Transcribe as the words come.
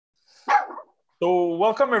So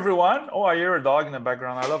welcome everyone. Oh, I hear a dog in the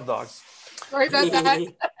background. I love dogs. Sorry about that.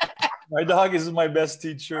 My dog is my best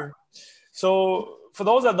teacher. So for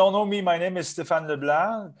those that don't know me, my name is Stephane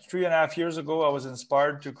Leblanc. 3.5 years ago, I was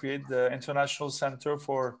inspired to create the International Center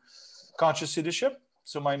for Conscious Leadership.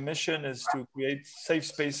 So my mission is to create safe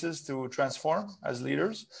spaces to transform as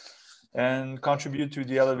leaders and contribute to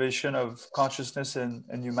the elevation of consciousness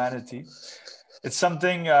and humanity. It's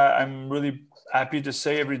something I'm really happy to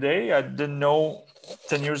say every day. I didn't know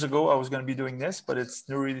 10 years ago I was going to be doing this, but it's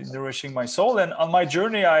really nourishing my soul. And on my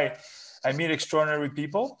journey, I meet extraordinary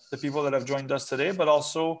people, the people that have joined us today, but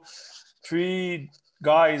also 3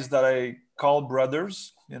 guys that I call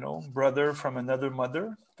brothers, you know, brother from another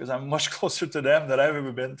mother, because I'm much closer to them than I've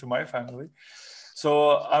ever been to my family.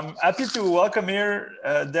 So I'm happy to welcome here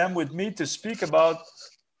them with me to speak about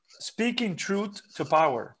speaking truth to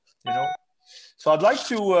power, you know. So I'd like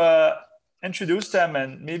to introduce them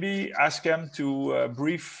and maybe ask them to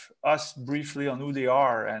brief us briefly on who they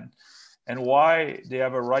are and why they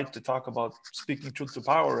have a right to talk about speaking truth to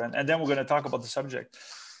power. And then we're going to talk about the subject.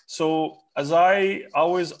 So as I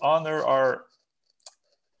always honor our,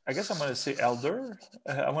 I guess I'm going to say elder.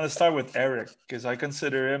 I'm going to start with Erik because I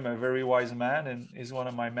consider him a very wise man and he's one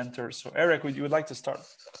of my mentors. So Erik, would you like to start?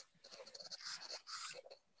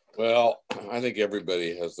 Well, I think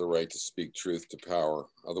everybody has the right to speak truth to power.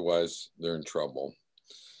 Otherwise, they're in trouble.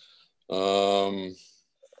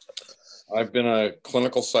 I've been a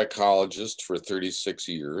clinical psychologist for 36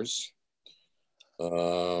 years.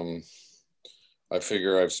 I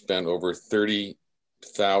figure I've spent over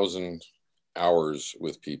 30,000 hours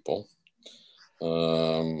with people.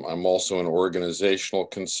 I'm also an organizational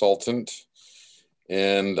consultant,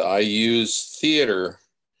 and I use theater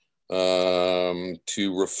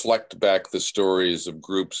to reflect back the stories of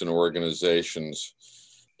groups and organizations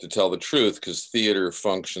to tell the truth, because theater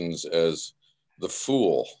functions as the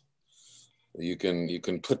fool. You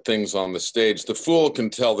can put things on the stage. The fool can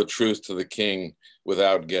tell the truth to the king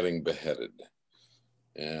without getting beheaded.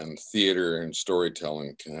 And theater and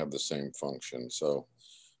storytelling can have the same function. So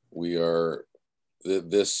we are,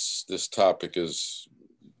 this topic is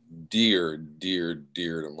dear, dear,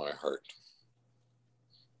 dear to my heart,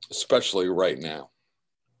 especially right now.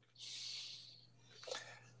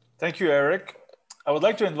 Thank you, Erik. I would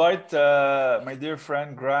like to invite my dear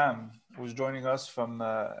friend Graham, who's joining us from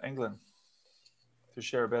England, to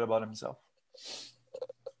share a bit about himself.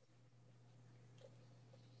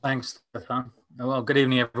 Thanks, Stephane. Well, good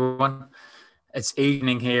evening, everyone. It's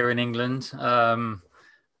evening here in England.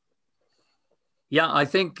 Yeah, I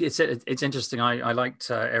think it's interesting. I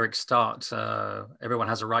liked Erik's start. Everyone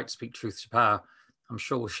has a right to speak truth to power. I'm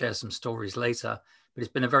sure we'll share some stories later, but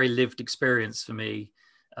it's been a very lived experience for me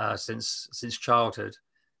since childhood.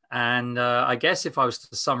 And I guess if I was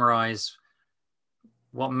to summarize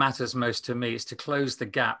what matters most to me is to close the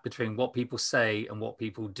gap between what people say and what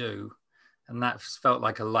people do. And that felt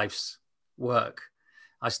like a life's work.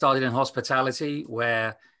 I started in hospitality,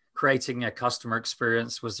 where creating a customer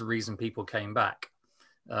experience was the reason people came back.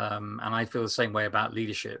 And I feel the same way about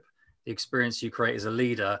leadership. The experience you create as a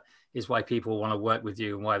leader is why people want to work with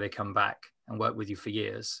you and why they come back and work with you for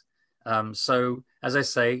years. So as I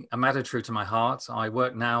say, a matter true to my heart, I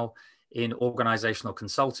work now in organizational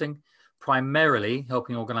consulting, primarily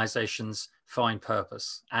helping organizations find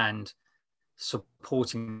purpose and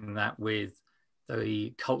supporting that with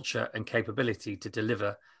the culture and capability to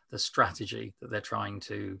deliver the strategy that they're trying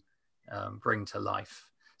to bring to life.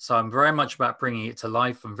 So I'm very much about bringing it to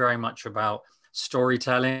life. I'm very much about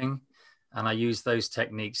storytelling, and I use those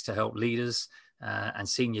techniques to help leaders and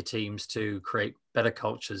senior teams to create better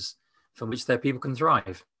cultures from which their people can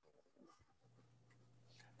thrive.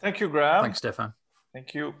 Thank you, Graham. Thanks, Stephane.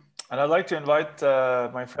 Thank you. And I'd like to invite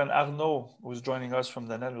my friend Arno, who's joining us from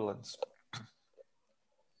the Netherlands.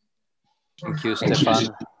 Thank you, Stephane.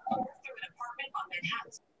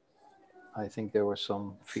 I think there was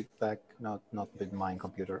some feedback, not with my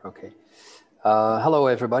computer. Okay. Hello,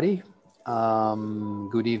 everybody.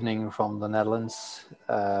 Good evening from the Netherlands.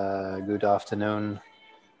 Good afternoon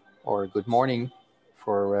or good morning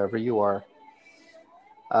for wherever you are.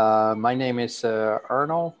 My name is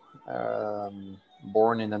Arno,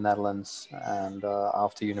 born in the Netherlands, and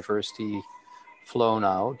after university flown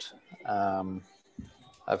out.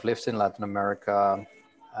 I've lived in Latin America,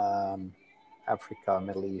 Africa,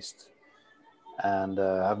 Middle East, and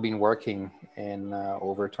I've been working in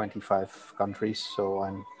over 25 countries. So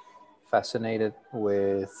I'm fascinated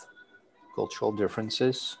with cultural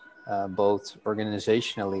differences, both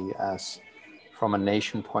organizationally as from a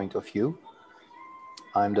nation point of view.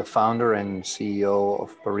 I'm the founder and CEO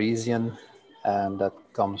of Parisian, and that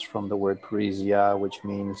comes from the word parisia, which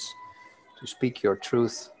means to speak your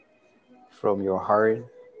truth from your heart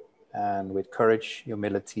and with courage,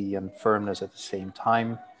 humility, and firmness at the same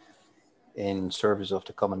time in service of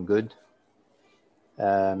the common good.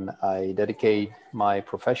 And I dedicate my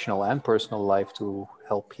professional and personal life to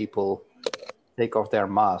help people take off their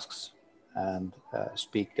masks and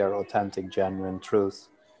speak their authentic, genuine truth.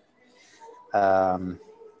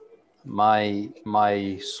 My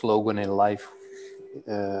slogan in life,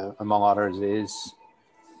 among others, is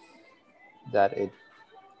that it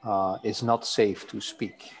is not safe to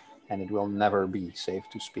speak, and it will never be safe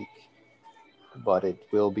to speak, but it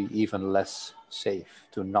will be even less safe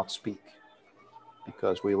to not speak,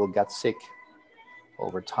 because we will get sick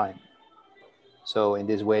over time. So in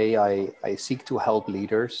this way, I seek to help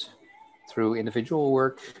leaders through individual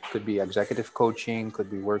work. Could be executive coaching, could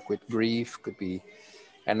be work with grief, could be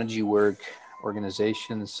energy work,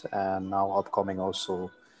 organizations, and now upcoming also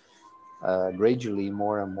gradually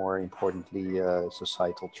more and more importantly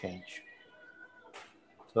societal change.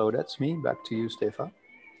 So that's me. Back to you, Stephane.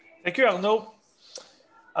 Thank you, Arno.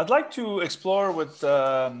 I'd like to explore with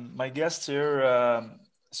my guests here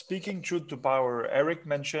speaking truth to power. Erik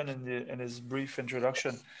mentioned in his brief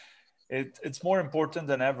introduction, it's more important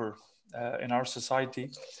than ever in our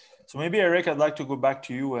society. So maybe, Erik, I'd like to go back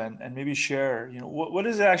to you and maybe share, what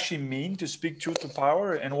does it actually mean to speak truth to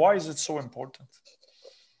power, and why is it so important?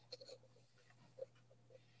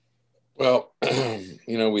 Well,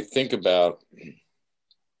 we think about,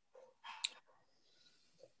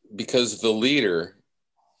 because the leader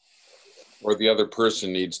or the other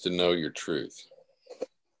person needs to know your truth.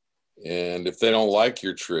 And if they don't like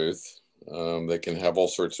your truth, they can have all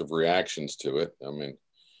sorts of reactions to it. I mean,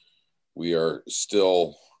 we are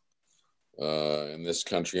still in this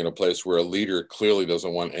country in a place where a leader clearly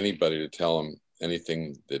doesn't want anybody to tell him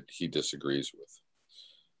anything that he disagrees with.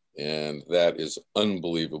 And that is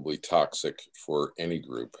unbelievably toxic for any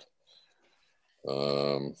group.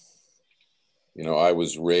 I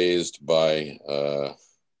was raised by a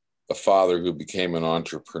father who became an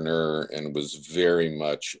entrepreneur and was very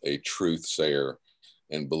much a truth sayer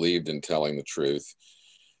and believed in telling the truth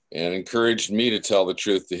and encouraged me to tell the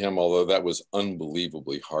truth to him, although that was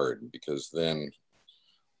unbelievably hard, because then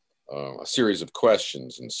a series of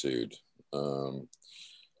questions ensued.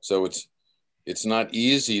 So it's not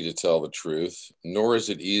easy to tell the truth, nor is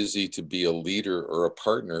it easy to be a leader or a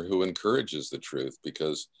partner who encourages the truth,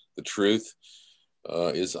 because the truth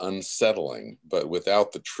is unsettling. But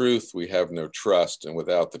without the truth, we have no trust. And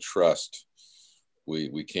without the trust,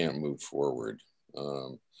 we can't move forward.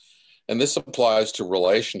 And this applies to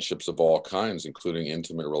relationships of all kinds, including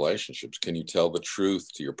intimate relationships. Can you tell the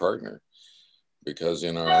truth to your partner? Because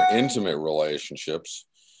in our intimate relationships,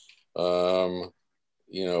 there's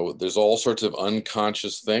all sorts of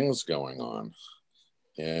unconscious things going on.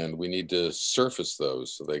 And we need to surface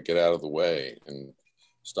those so they get out of the way and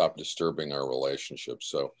stop disturbing our relationships.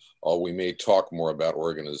 So while we may talk more about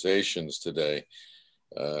organizations today,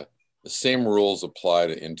 the same rules apply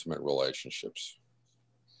to intimate relationships.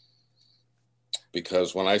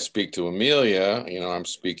 Because when I speak to Amelia, I'm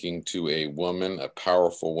speaking to a woman, a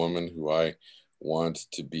powerful woman who I want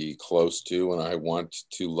to be close to and I want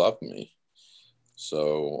to love me.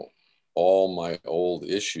 So all my old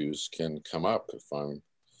issues can come up if I'm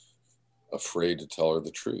afraid to tell her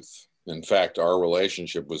the truth. In fact, our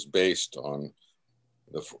relationship was based on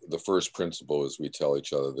the first principle is we tell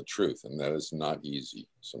each other the truth, and that is not easy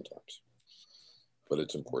sometimes, but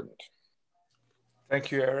it's important.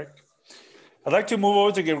 Thank you, Erik. I'd like to move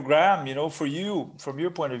over to Graham. For you, from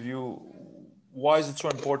your point of view, why is it so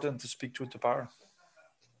important to speak truth to power?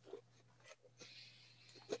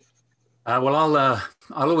 Well,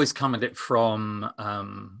 I'll always come at it from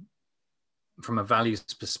a values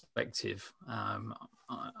perspective.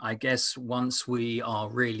 I guess once we are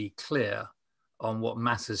really clear on what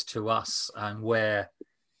matters to us and where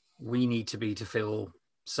we need to be to feel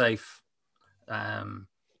safe, to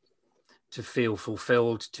feel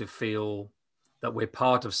fulfilled, to feel that we're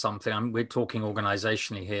part of something, and we're talking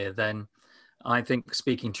organizationally here, then I think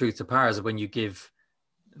speaking truth to power is when you give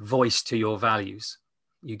voice to your values,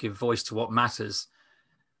 you give voice to what matters,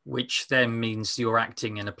 which then means you're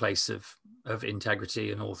acting in a place of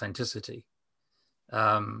integrity and authenticity.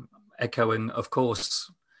 Echoing, of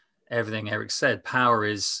course, everything Erik said, power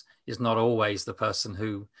is not always the person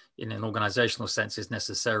who, in an organizational sense, is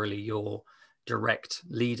necessarily your direct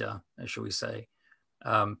leader, shall we say.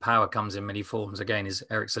 Power comes in many forms, again, as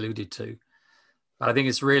Erik's alluded to. But I think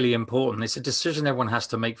it's really important. It's a decision everyone has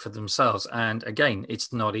to make for themselves. And again,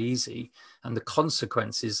 it's not easy. And the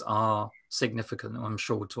consequences are significant. I'm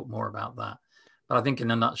sure we'll talk more about that. But I think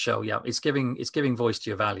in a nutshell, yeah, it's giving voice to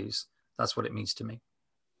your values. That's what it means to me.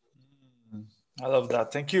 I love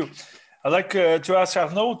that. Thank you. I'd like to ask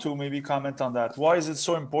Arno to maybe comment on that. Why is it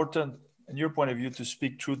so important, in your point of view, to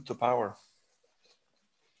speak truth to power?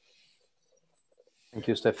 Thank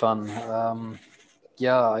you, Stephane.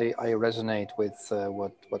 Yeah, I resonate with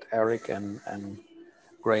what Erik and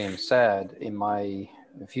Graham said. In my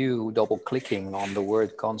view, double clicking on the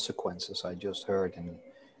word consequences I just heard in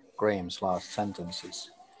Graham's last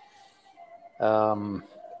sentences.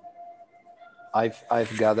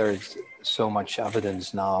 I've gathered so much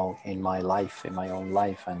evidence now in my life, in my own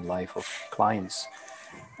life and life of clients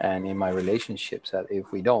and in my relationships, that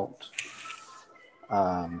if we don't,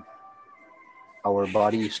 our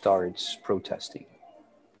body starts protesting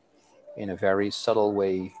in a very subtle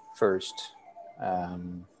way first.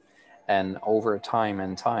 And over time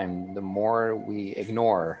and time, the more we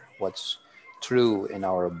ignore what's true in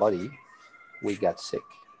our body, we get sick.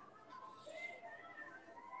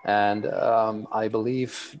 And I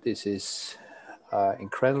believe this is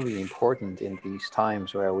incredibly important in these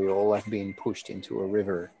times where we all have been pushed into a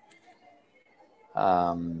river.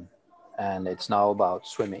 And it's now about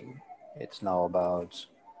swimming. It's now about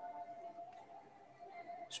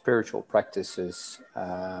spiritual practices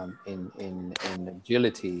in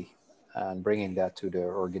agility, and bringing that to the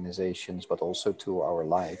organizations, but also to our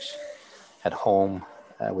lives at home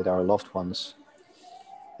with our loved ones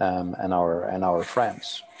and our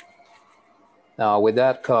friends. Now, with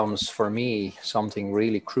that comes for me something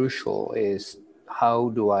really crucial: is how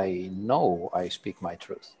do I know I speak my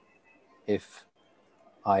truth if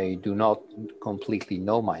I do not completely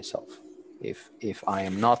know myself? If I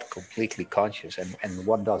am not completely conscious, and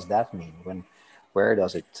what does that mean? Where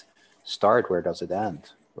does it start? Where does it end?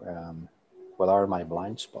 What are my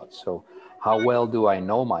blind spots? So how well do I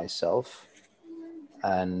know myself,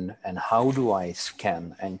 and how do I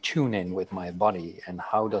scan and tune in with my body, and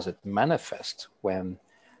how does it manifest when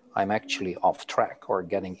I'm actually off track or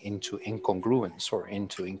getting into incongruence or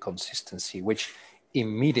into inconsistency, which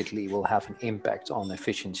immediately will have an impact on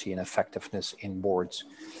efficiency and effectiveness in boards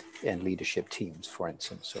and leadership teams, for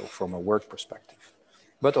instance, so from a work perspective.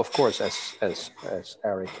 But of course, as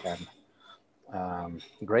Erik and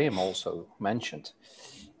Graham also mentioned,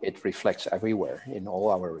 it reflects everywhere in all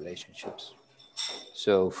our relationships.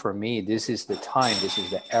 So for me, this is the time, this is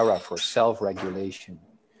the era for self-regulation,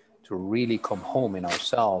 to really come home in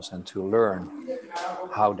ourselves and to learn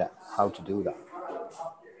how to do that.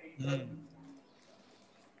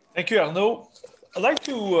 Thank you, Arno. I'd like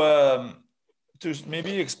to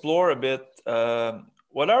maybe explore a bit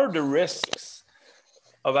what are the risks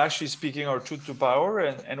of actually speaking our truth to power,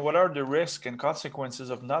 and what are the risks and consequences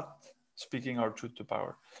of not speaking our truth to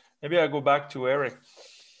power. Maybe I go back to Erik.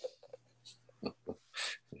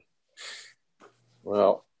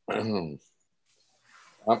 Well, I'm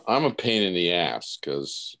a pain in the ass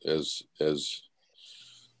because, as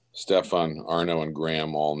Stephane, Arno, and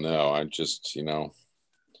Graham all know, I just,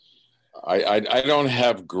 I don't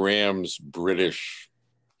have Graham's British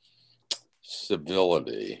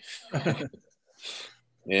civility,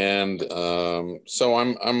 and so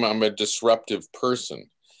I'm a disruptive person.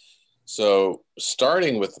 So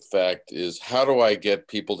starting with the fact is, how do I get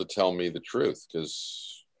people to tell me the truth? Because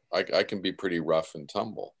I can be pretty rough and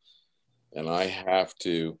tumble. And I have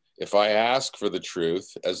to, if I ask for the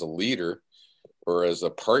truth as a leader or as a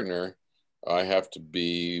partner, I have to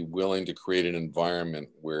be willing to create an environment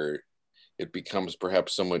where it becomes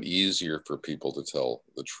perhaps somewhat easier for people to tell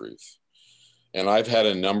the truth. And I've had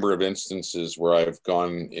a number of instances where I've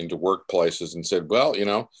gone into workplaces and said, well,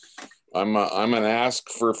 I'm an ask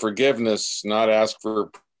for forgiveness, not ask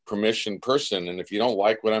for permission person. And if you don't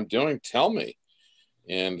like what I'm doing, tell me.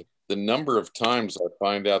 And the number of times I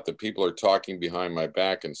find out that people are talking behind my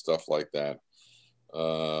back and stuff like that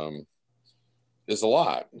is a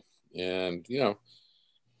lot. And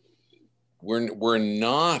we're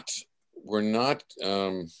not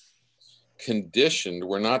conditioned.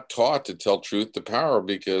 We're not taught to tell truth to power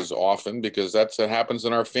because that's what happens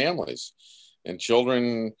in our families, and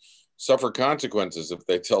children suffer consequences if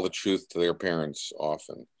they tell the truth to their parents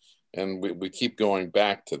often. And we keep going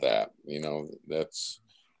back to that. That's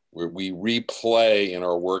where we replay in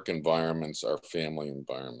our work environments, our family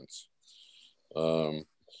environments.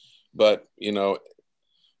 But,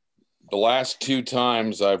 the last 2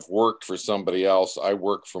 times I've worked for somebody else, I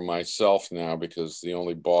work for myself now because the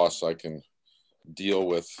only boss I can deal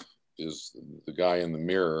with is the guy in the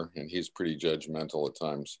mirror, and he's pretty judgmental at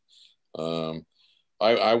times.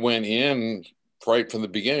 I went in right from the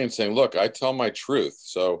beginning saying, look, I tell my truth.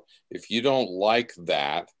 So if you don't like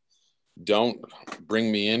that, don't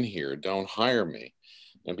bring me in here, don't hire me.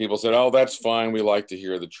 And people said, oh, that's fine, we like to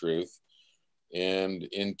hear the truth. And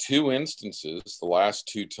in 2 instances, the last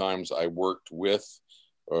 2 times I worked with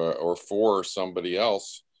or for somebody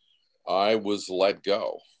else, I was let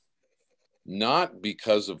go. Not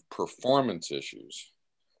because of performance issues,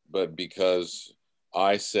 but because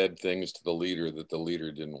I said things to the leader that the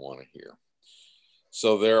leader didn't want to hear.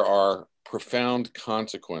 So there are profound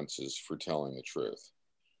consequences for telling the truth.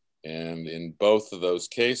 And in both of those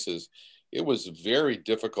cases, it was very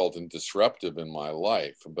difficult and disruptive in my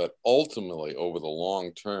life, but ultimately over the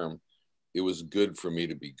long term, it was good for me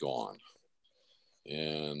to be gone.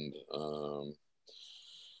 And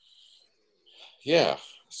yeah,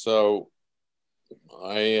 so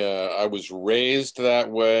I was raised that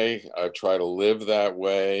way. I try to live that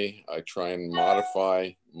way. I try and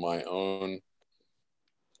modify my own.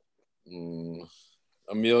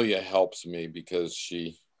 Amelia helps me because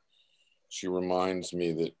she reminds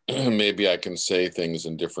me that maybe I can say things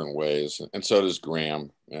in different ways. And so does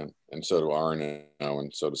Graham, and so do Arno,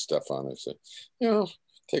 and so does Stephane. They say,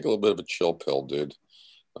 take a little bit of a chill pill, dude.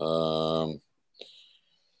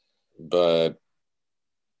 But,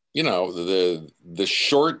 the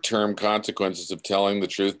short-term consequences of telling the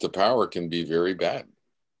truth to power can be very bad.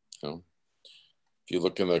 If you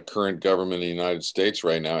look in the current government in the United States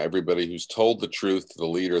right now, everybody who's told the truth to the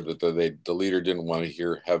leader that the leader didn't want to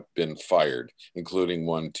hear have been fired, including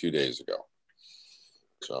one 2 days ago.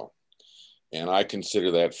 So, and I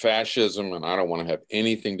consider that fascism, and I don't want to have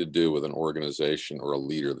anything to do with an organization or a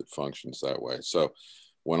leader that functions that way. So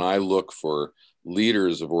when I look for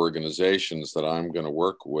leaders of organizations that I'm going to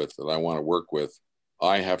work with, that I want to work with,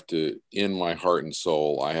 I have to, in my heart and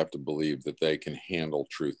soul, I have to believe that they can handle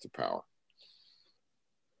truth to power.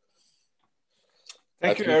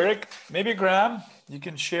 Thank you, Erik. Maybe Graham, you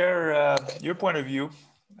can share your point of view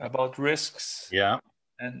about risks,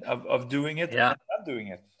 and of doing it and not doing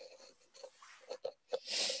it.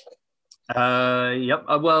 Yep.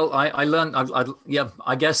 Well, I learned.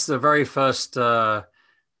 I guess the very first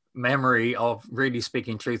memory of really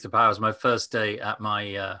speaking truth to power was my first day at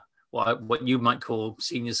my what you might call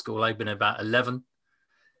senior school. I'd been about 11.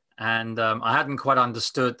 And I hadn't quite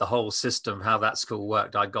understood the whole system, how that school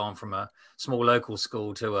worked. I'd gone from a small local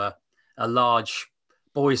school to a large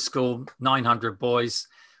boys' school, 900 boys,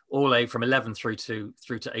 all age from 11 through to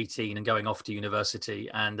 18, and going off to university.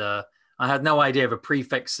 And I had no idea of a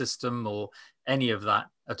prefect system or any of that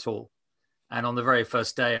at all. And on the very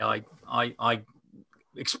first day, I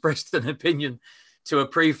expressed an opinion to a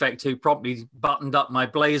prefect who promptly buttoned up my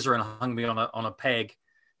blazer and hung me on a peg.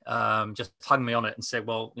 Just hung me on it and said,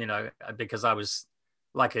 well, because I was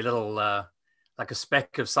like a little, like a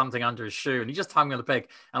speck of something under his shoe, and he just hung me on the peg,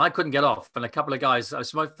 and I couldn't get off. And a couple of guys, it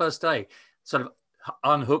was my first day, sort of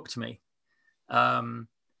unhooked me. And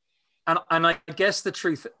I guess the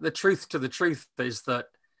truth to the truth is that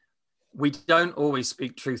we don't always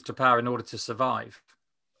speak truth to power in order to survive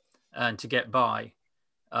and to get by.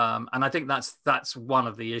 And I think that's one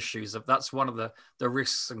of the issues, that's one of the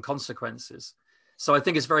risks and consequences. So I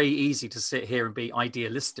think it's very easy to sit here and be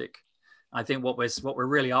idealistic. I think what we're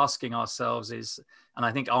really asking ourselves is, and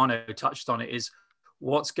I think Arno touched on it, is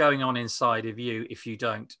what's going on inside of you if you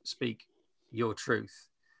don't speak your truth?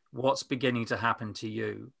 What's beginning to happen to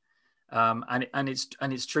you? And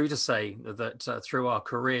it's true to say that through our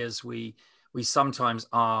careers we sometimes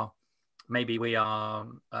are a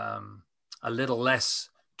little less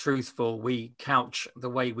truthful. We couch the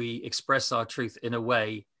way we express our truth in a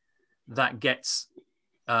way that gets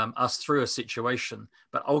us through a situation.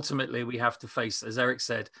 But ultimately we have to face, as Erik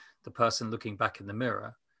said, the person looking back in the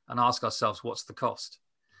mirror and ask ourselves, what's the cost?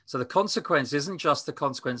 So the consequence isn't just the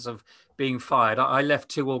consequence of being fired. I left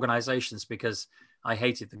 2 organizations because I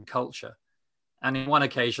hated the culture. And in one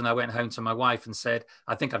occasion I went home to my wife and said,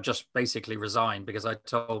 I think I've just basically resigned, because I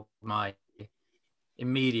told my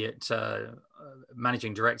immediate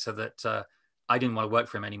managing director that I didn't want to work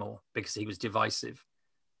for him anymore because he was divisive.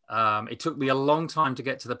 It took me a long time to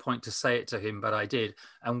get to the point to say it to him, but I did.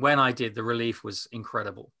 And when I did, the relief was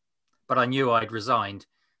incredible. But I knew I'd resigned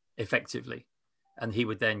effectively. And he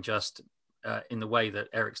would then just, in the way that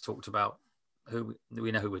Erik's talked about, who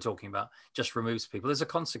we know who we're talking about, just removes people. There's a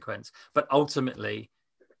consequence. But ultimately,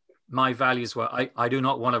 my values were, I do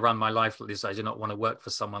not want to run my life like this. I do not want to work for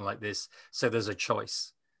someone like this. So there's a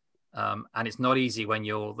choice. And it's not easy when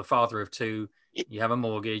you're the father of 2, you have a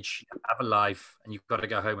mortgage, you have a life, and you've got to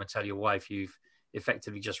go home and tell your wife you've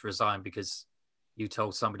effectively just resigned because you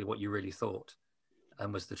told somebody what you really thought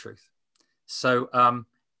and was the truth. So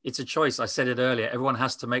it's a choice. I said it earlier. Everyone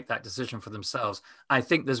has to make that decision for themselves. I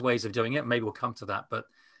think there's ways of doing it. Maybe we'll come to that. But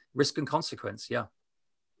risk and consequence. Yeah.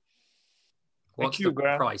 What's Thank you, the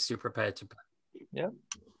Grant. price you're prepared to pay? Yeah.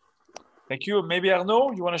 Thank you. Maybe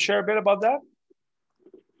Arno, you want to share a bit about that?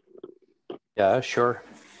 Yeah, sure.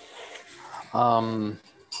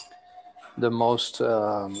 The most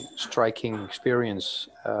striking experience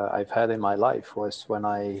I've had in my life was when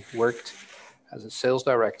I worked as a sales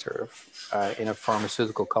director in a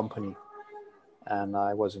pharmaceutical company. And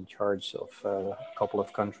I was in charge of a couple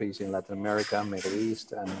of countries in Latin America, Middle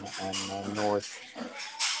East, and North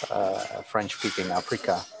French-speaking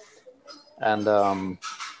Africa. And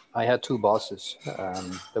I had two bosses,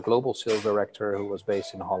 the global sales director who was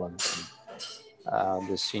based in Holland, and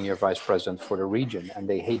the senior vice president for the region, and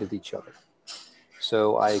they hated each other.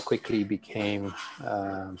 So I quickly became,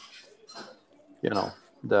 you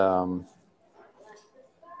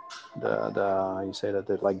say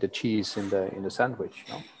that like the cheese in the sandwich,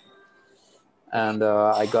 you know. And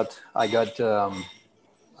I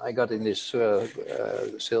got in this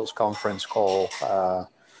sales conference call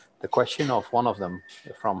the question of one of them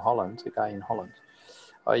from Holland, the guy in Holland.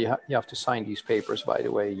 You have to sign these papers, by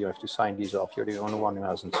the way. You have to sign these off. You're the only one who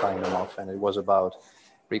hasn't signed them off. And it was about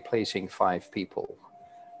replacing 5 people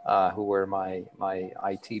who were my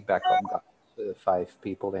IT backup guys, 5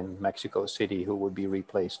 people in Mexico City who would be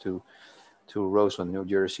replaced to Roseland, New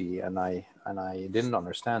Jersey. And I didn't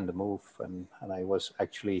understand the move. And I was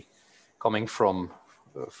actually coming from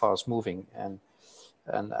fast moving and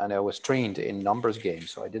I was trained in numbers games,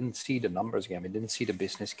 so I didn't see the numbers game. I didn't see the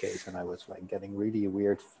business case, and I was like getting really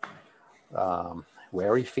weird,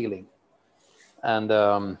 wary feeling. And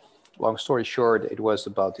long story short, it was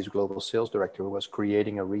about this global sales director who was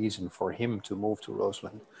creating a reason for him to move to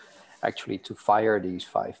Roseland, actually to fire these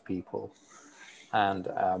 5 people, and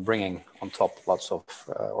bringing on top lots of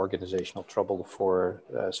organizational trouble for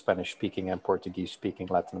Spanish-speaking and Portuguese-speaking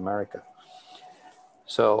Latin America.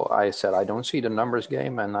 So I said, I don't see the numbers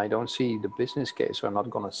game and I don't see the business case, so I'm not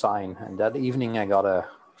going to sign. And that evening I got a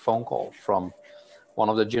phone call from one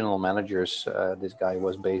of the general managers. This guy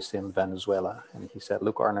was based in Venezuela. And he said,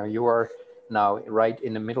 look, Arno, you are now right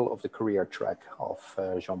in the middle of the career track of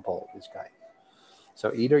Jean-Paul, this guy.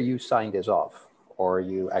 So either you sign this off or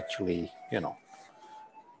you actually, you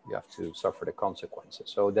have to suffer the consequences.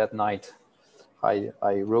 So that night I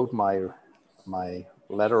wrote my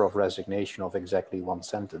letter of resignation of exactly 1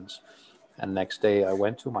 sentence. And next day I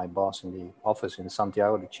went to my boss in the office in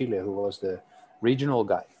Santiago de Chile, who was the regional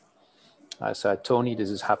guy. I said, Tony, this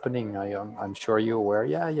is happening. I'm sure you're aware.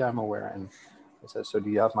 Yeah, I'm aware. And I said, so do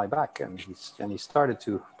you have my back? And he started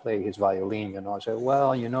to play his violin. I said,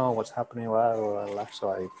 well, what's happening. Well,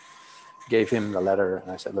 so I gave him the letter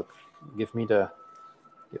and I said, look, give me the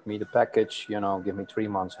package, give me 3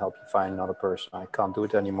 months, help you find another person. I can't do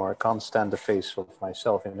it anymore. I can't stand the face of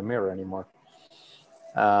myself in the mirror anymore.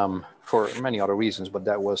 For many other reasons, but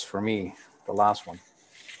that was for me the last one.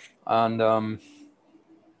 And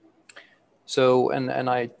and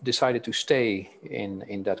I decided to stay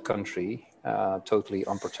in that country, totally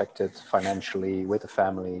unprotected financially, with a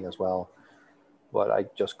family as well. But I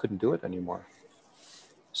just couldn't do it anymore.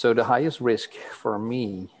 So the highest risk for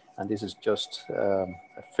me, and this is just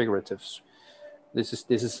figurative. This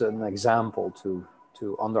is an example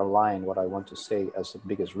to underline what I want to say as the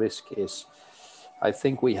biggest risk is. I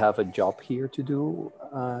think we have a job here to do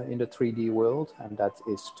in the 3D world, and that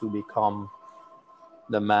is to become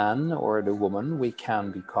the man or the woman we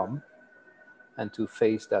can become, and to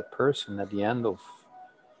face that person at the end of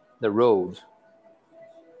the road.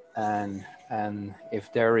 And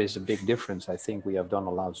if there is a big difference, I think we have done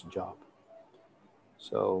a lousy job.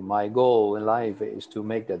 So my goal in life is to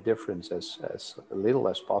make that difference as little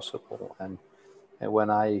as possible. And when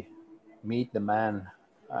I meet the man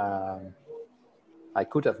I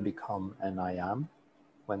could have become and I am,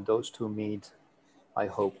 when those two meet, I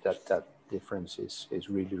hope that that difference is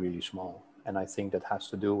really, really small. And I think that has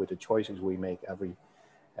to do with the choices we make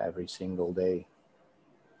every single day.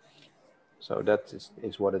 So that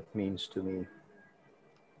is what it means to me.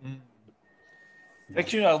 Mm.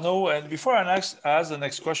 Thank you, Arno. And before I ask the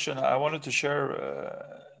next question, I wanted to share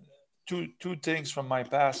two things from my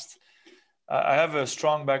past. I have a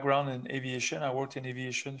strong background in aviation. I worked in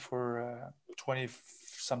aviation for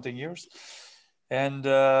 20-something years. And,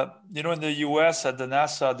 in the US at the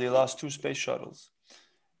NASA, they lost 2 space shuttles.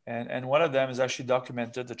 And one of them is actually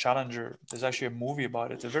documented, the Challenger. There's actually a movie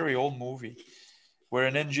about it, a very old movie, where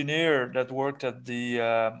an engineer that worked at the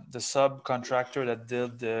subcontractor that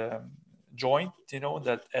did the joint,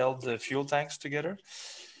 that held the fuel tanks together,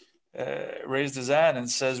 raised his hand and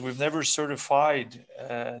says, we've never certified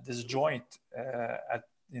this joint at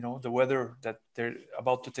the weather that they're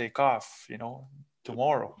about to take off.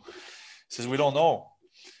 tomorrow? He says, we don't know.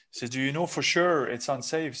 He says, do you know for sure it's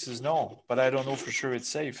unsafe? He says, no, but I don't know for sure it's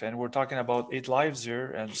safe. And we're talking about 8 lives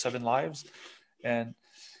here and 7 lives. And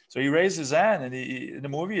so he raised his hand, and in the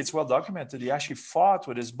movie, it's well documented. He actually fought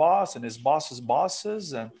with his boss and his boss's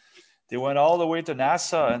bosses, and they went all the way to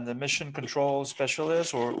NASA, and the mission control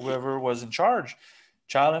specialist or whoever was in charge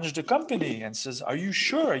challenged the company and says, are you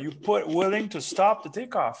sure? Are you willing to stop the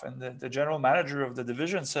takeoff? And the general manager of the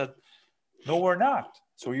division said, no, we're not.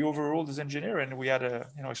 So he overruled his engineer, and we had a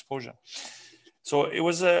explosion. So it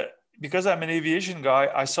was because I'm an aviation guy,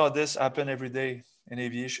 I saw this happen every day in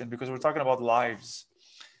aviation, because we're talking about lives.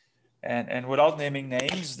 And without naming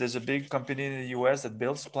names, there's a big company in the US that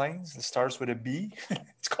builds planes. It starts with a B.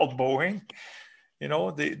 It's called Boeing.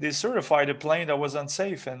 They certified a plane that was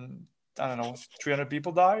unsafe, and I don't know, 300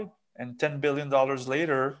 people died, and $10 billion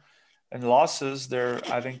later in losses, they're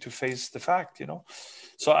having to face the fact,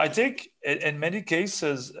 So I think in many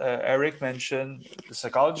cases, Erik mentioned the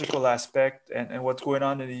psychological aspect and what's going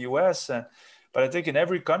on in the US. But I think in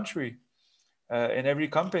every country, in every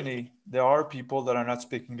company, there are people that are not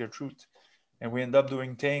speaking their truth, and we end up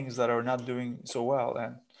doing things that are not doing so well.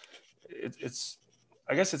 And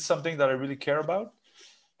I guess it's something that I really care about,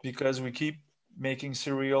 because we keep making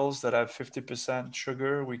cereals that have 50%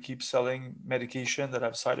 sugar. We keep selling medication that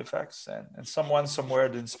have side effects, and someone somewhere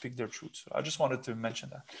didn't speak their truth. So I just wanted to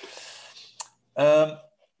mention that.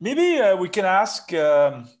 Maybe we can ask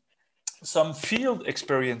some field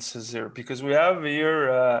experiences here, because we have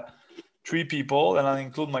here 3 people, and I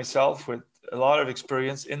include myself, with a lot of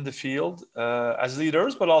experience in the field as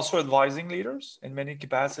leaders, but also advising leaders in many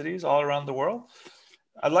capacities all around the world.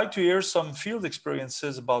 I'd like to hear some field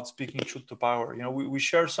experiences about speaking truth to power. We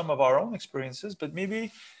share some of our own experiences, but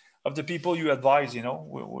maybe of the people you advise, we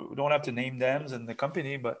don't have to name them in the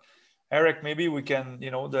company, but Erik, maybe we can,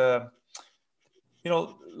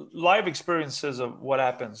 live experiences of what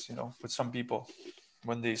happens, with some people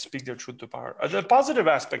when they speak their truth to power. The positive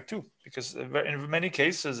aspect too, because in many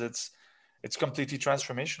cases it's completely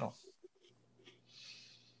transformational.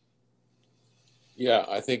 Yeah,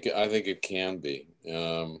 I think it can be.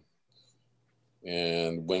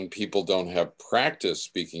 And when people don't have practice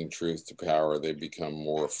speaking truth to power, they become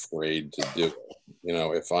more afraid to do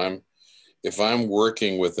it. If I'm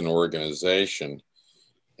working with an organization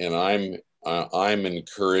and I'm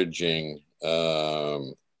encouraging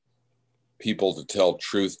people to tell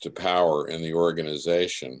truth to power in the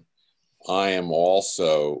organization, I am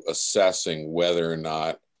also assessing whether or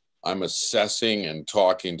not I'm assessing and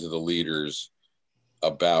talking to the leaders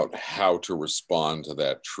about how to respond to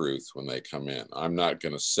that truth when they come in. I'm not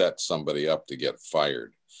going to set somebody up to get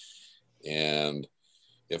fired. And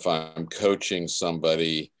if I'm coaching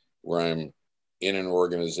somebody where I'm in an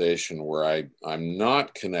organization where I'm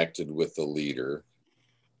not connected with the leader,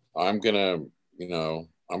 I'm going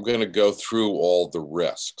to go through all the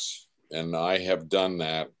risks. And I have done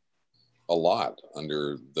that a lot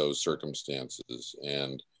under those circumstances.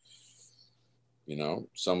 And,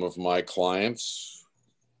 some of my clients,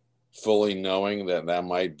 fully knowing that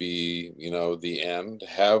might be, the end,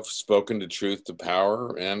 have spoken to truth to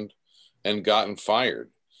power and gotten fired.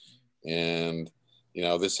 And,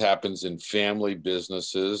 this happens in family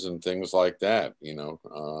businesses and things like that,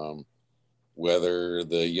 whether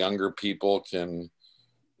the younger people can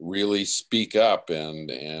really speak up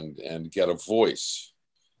and get a voice.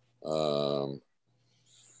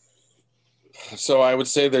 So I would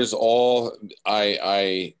say there's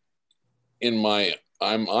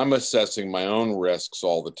I'm assessing my own risks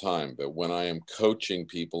all the time, but when I am coaching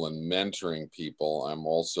people and mentoring people, I'm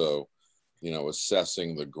also,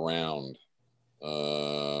 assessing the ground.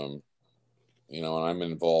 And I'm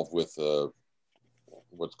involved with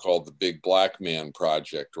what's called the Big Black Man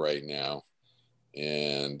Project right now,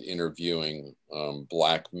 and interviewing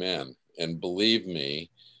Black men. And believe me,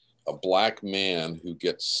 a Black man who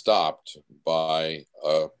gets stopped by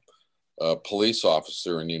a police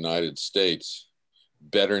officer in the United States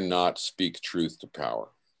better not speak truth to power.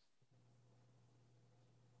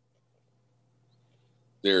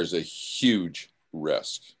 There's a huge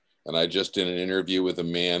risk. And I just did an interview with a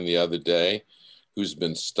man the other day who's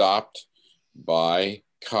been stopped by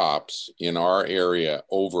cops in our area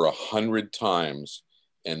over 100 times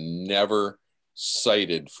and never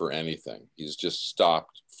cited for anything. He's just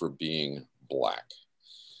stopped for being Black.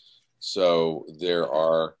 So there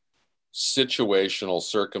are situational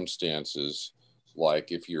circumstances,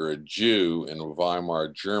 like if you're a Jew in Weimar,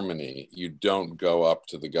 Germany, you don't go up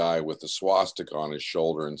to the guy with the swastika on his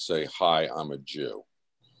shoulder and say, "Hi, I'm a Jew."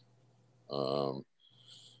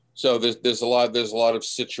 So there's a lot of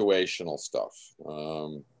situational stuff,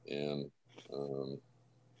 and You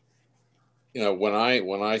know, when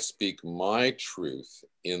I speak my truth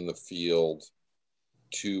in the field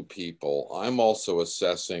to people, I'm also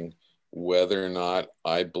assessing whether or not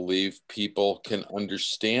I believe people can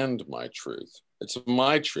understand my truth. It's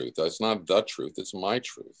my truth. It's not the truth. It's my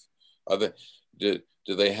truth. Do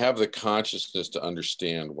they have the consciousness to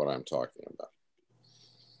understand what I'm talking about?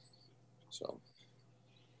 So.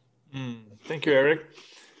 Thank you, Erik.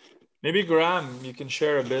 Maybe Graham, you can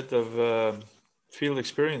share a bit of field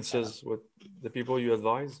experiences with the people you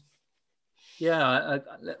advise. Yeah,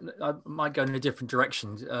 I might go in a different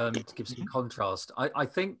direction to give some contrast. I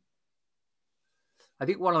think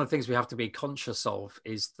one of the things we have to be conscious of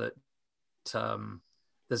is that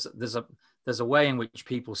there's a way in which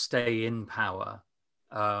people stay in power,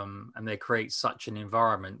 and they create such an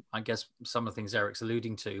environment. I guess some of the things Erik's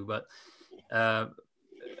alluding to, but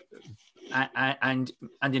and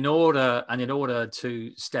in order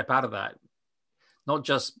to step out of that, not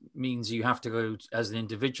just means you have to go as an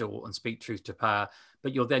individual and speak truth to power,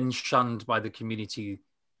 but you're then shunned by the community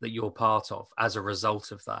that you're part of as a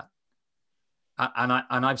result of that.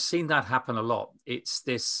 And I've seen that happen a lot. It's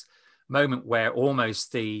this moment where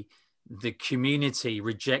almost the community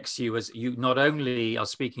rejects you as you not only are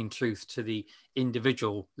speaking truth to the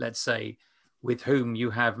individual, let's say, with whom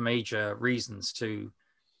you have major reasons to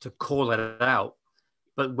call it out,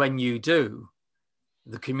 but when you do,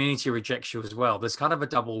 the community rejects you as well. There's kind of a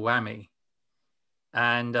double whammy.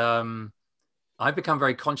 And I've become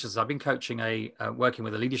very conscious. I've been coaching working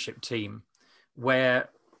with a leadership team where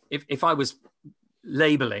if I was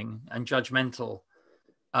labeling and judgmental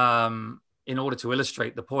in order to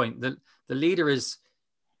illustrate the point, that the leader is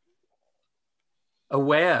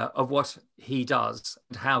aware of what he does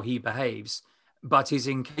and how he behaves, but is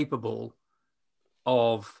incapable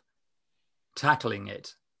of tackling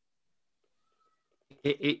it.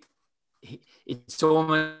 It's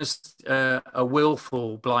almost a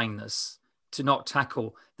willful blindness to not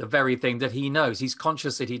tackle the very thing that he knows. He's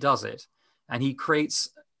conscious that he does it, and he creates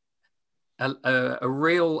a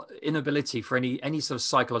real inability for any sort of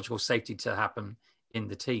psychological safety to happen in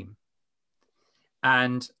the team.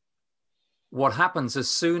 And what happens as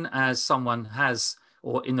soon as someone has,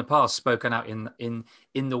 or in the past, spoken out in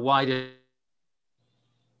the wider,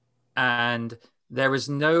 and there is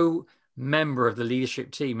no member of the leadership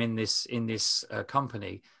team in this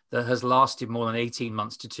company that has lasted more than 18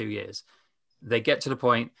 months to 2 years. They get to the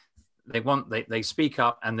point, they speak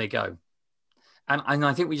up and they go. And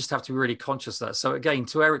I think we just have to be really conscious of that. So again,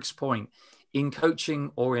 to Erik's point, in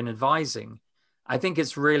coaching or in advising, I think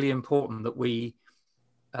it's really important that we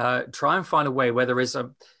try and find a way where there is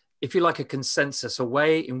if you like, a consensus, a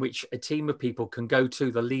way in which a team of people can go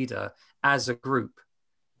to the leader as a group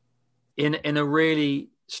in a really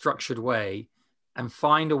structured way and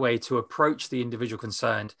find a way to approach the individual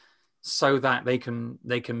concerned so that they can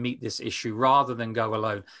meet this issue rather than go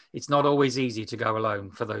alone. It's not always easy to go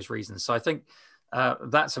alone for those reasons. So I think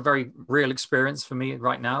that's a very real experience for me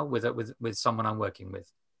right now with someone I'm working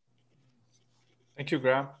with. Thank you,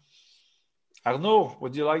 Graham. Arno,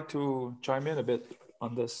 would you like to chime in a bit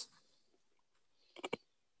on this?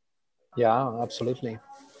 Yeah, absolutely.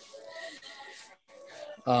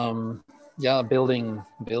 Yeah, building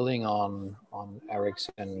on Erik's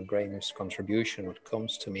and Graham's contribution, what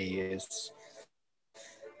comes to me is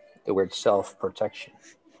the word self-protection.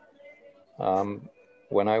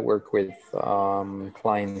 When I work with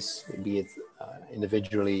clients, be it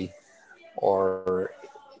individually or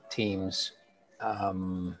teams,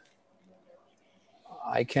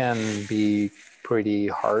 I can be pretty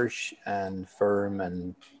harsh and firm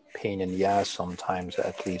and pain in the ass sometimes.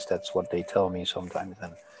 At least that's what they tell me sometimes.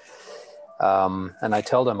 And I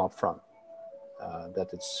tell them up front that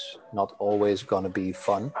it's not always going to be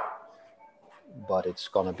fun, but it's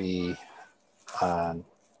going to be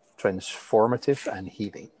transformative and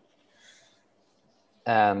healing.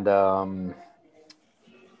 And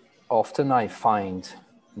often I find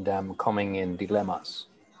them coming in dilemmas.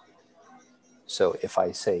 So if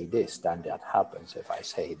I say this, then that happens. If I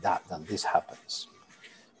say that, then this happens.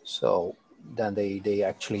 So then they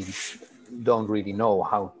actually don't really know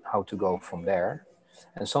how to go from there.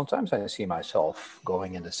 And sometimes I see myself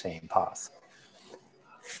going in the same path.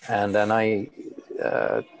 And then I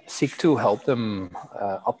seek to help them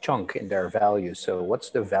up-chunk in their values. So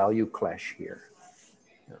what's the value clash here?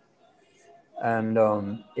 And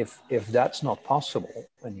if that's not possible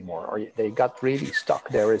anymore, or they got really stuck,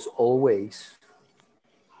 there is always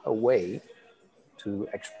a way to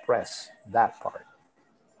express that part.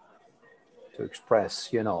 To express,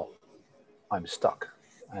 I'm stuck.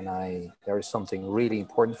 And there is something really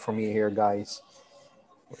important for me here, guys.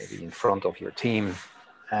 maybe in front of your team,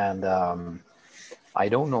 and I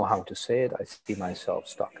don't know how to say it. I see myself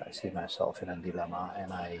stuck. I see myself in a dilemma,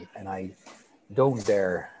 and I don't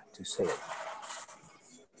dare to say it.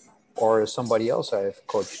 Or somebody else I've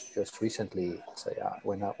coached just recently say,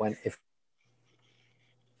 if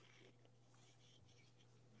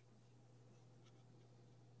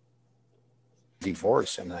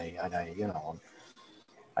divorce and I you know,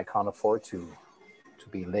 I can't afford to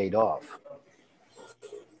be laid off.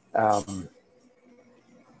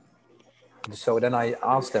 So then I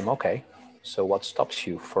asked them, okay, so what stops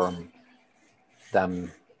you from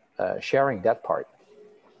them sharing that part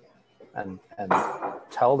and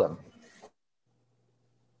tell them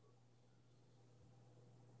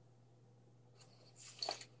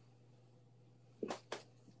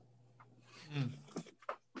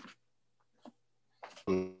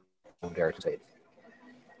don't dare to say it.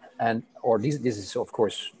 And or this is of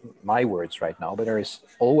course my words right now, but there is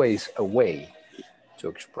always a way to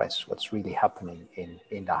express what's really happening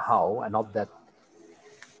in the how, and not that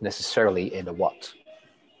necessarily in the what.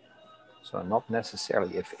 So not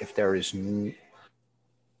necessarily if there is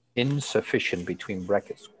insufficient, between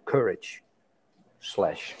brackets, courage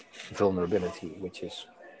 / vulnerability, which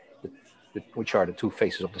are the two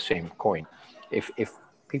faces of the same coin. If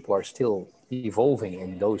people are still evolving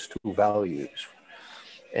in those two values,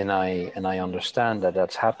 and I understand that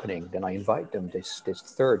that's happening, then I invite them this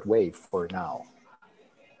third wave for now.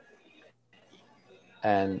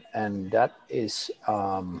 And that is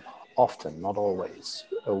often, not always,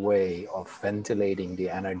 a way of ventilating the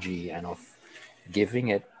energy and of giving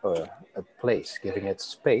it a place, giving it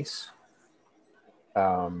space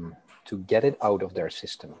to get it out of their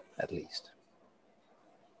system, at least,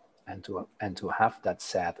 and to have that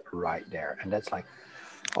set right there. And that's like,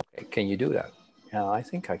 okay, can you do that? Yeah, I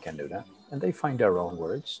think I can do that. And they find their own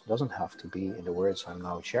words. It doesn't have to be in the words I'm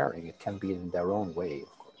now sharing. It can be in their own way,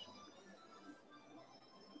 of course.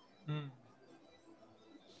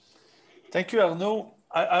 Thank you, Arno.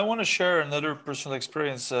 I want to share another personal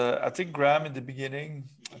experience. I think Graham in the beginning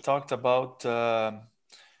talked about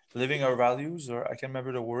living our values, or I can't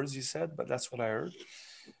remember the words he said, but that's what I heard.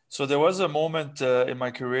 So there was a moment in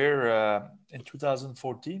my career in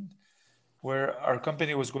 2014 where our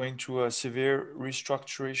company was going through a severe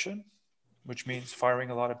restructuration, which means firing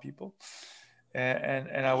a lot of people.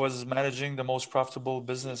 And I was managing the most profitable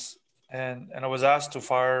business. And I was asked to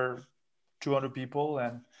fire 200 people.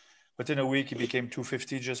 And within a week, it became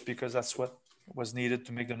 250 just because that's what was needed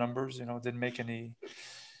to make the numbers. You know, didn't make any.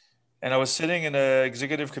 And I was sitting in an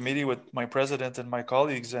executive committee with my president and my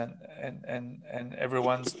colleagues, and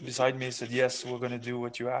everyone beside me said, yes, we're going to do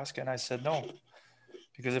what you ask. And I said, no,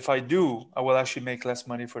 because if I do, I will actually make less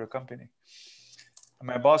money for the company. And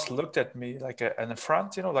my boss looked at me like an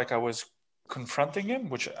affront, you know, like I was confronting him,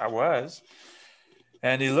 which I was.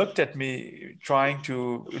 And he looked at me trying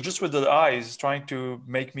to, just with the eyes, trying to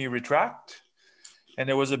make me retract. And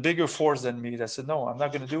there was a bigger force than me that said, no, I'm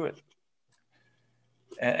not going to do it.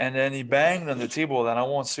 And then he banged on the table, and I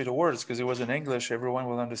won't say the words because it was in English, everyone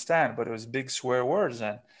will understand, but it was big swear words.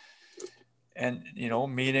 And you know,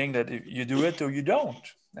 meaning that if you do it or you don't.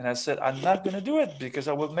 And I said, I'm not going to do it because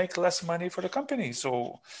I will make less money for the company.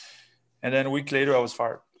 So, and then a week later I was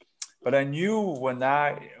fired. But I knew when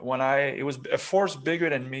it was a force bigger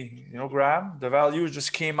than me, you know, Graham, the values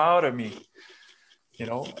just came out of me, you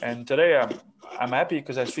know, and today I'm happy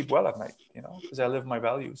because I sleep well at night, you know, because I live my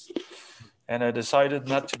values. And I decided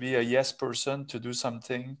not to be a yes person, to do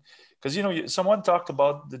something. Because, you know, someone talked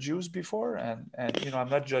about the Jews before, and, you know, I'm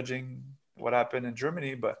not judging what happened in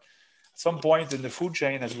Germany, but at some point in the food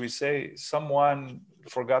chain, as we say, someone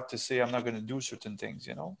forgot to say, I'm not going to do certain things,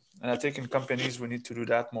 you know. And I think in companies, we need to do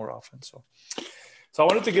that more often. So I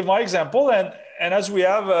wanted to give my example. And as we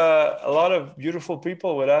have a lot of beautiful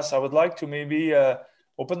people with us, I would like to maybe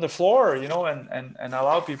open the floor, you know, and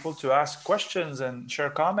allow people to ask questions and share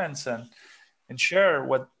comments and share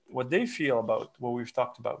what they feel about what we've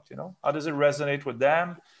talked about, you know. How does it resonate with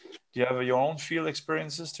them? Do you have your own field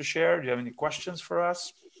experiences to share? Do you have any questions for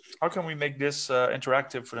us? How can we make this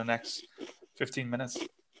interactive for the next 15 minutes?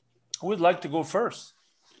 Who would like to go first?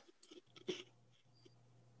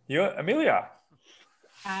 You, Amelia.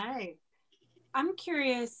 Hi. I'm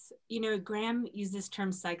curious, you know, Graham used this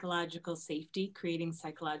term psychological safety, creating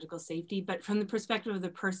psychological safety, but from the perspective of the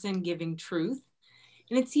person giving truth.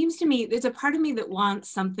 And it seems to me, there's a part of me that wants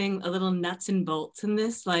something a little nuts and bolts in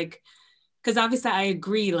this, like, because obviously I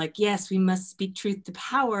agree, like, yes, we must speak truth to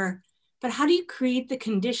power, but how do you create the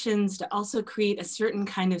conditions to also create a certain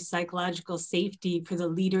kind of psychological safety for the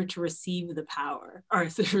leader to receive the power, or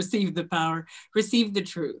to receive the power, receive the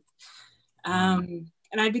truth?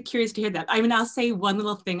 And I'd be curious to hear that. I mean, I'll say one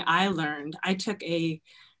little thing I learned. I took a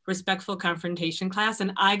respectful confrontation class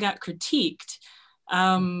and I got critiqued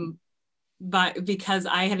because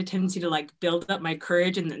I had a tendency to like build up my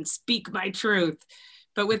courage and then speak my truth,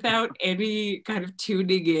 but without any kind of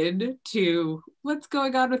tuning in to what's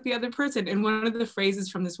going on with the other person. And one of the phrases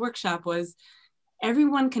from this workshop was,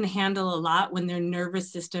 everyone can handle a lot when their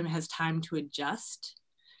nervous system has time to adjust.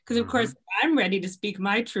 Because of course, I'm ready to speak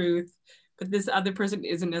my truth, but this other person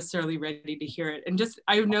isn't necessarily ready to hear it. And just,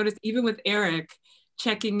 I've noticed even with Erik,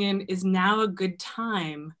 checking in is now a good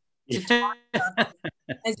time to talk about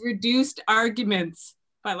this, has reduced arguments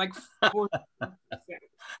by like 40%.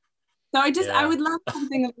 So I would love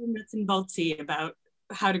something a little nuts and boltsy about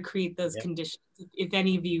how to create those conditions, if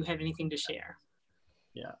any of you have anything to share.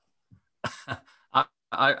 Yeah.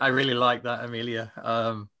 I really like that, Amelia.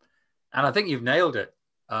 And I think you've nailed it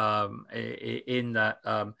in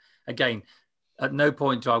that, again, at no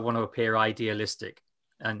point do I want to appear idealistic,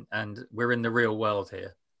 and we're in the real world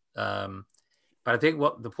here. But I think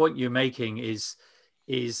what the point you're making is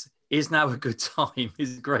now a good time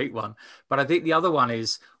is a great one. But I think the other one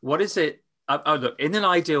is, what is it? Oh, look, in an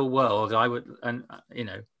ideal world, I would, and you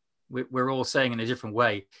know, we're all saying in a different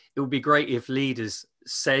way, it would be great if leaders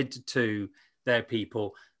said to their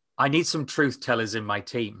people, I need some truth tellers in my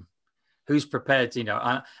team. Who's prepared to, you know,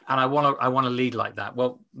 and I want to lead like that.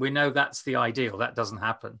 Well, we know that's the ideal. That doesn't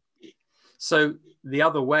happen. So the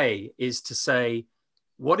other way is to say,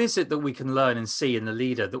 what is it that we can learn and see in the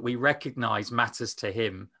leader that we recognize matters to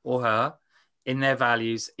him or her in their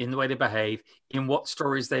values, in the way they behave, in what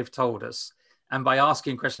stories they've told us? And by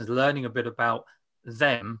asking questions, learning a bit about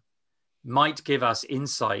them might give us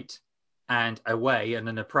insight and a way and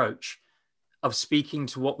an approach of speaking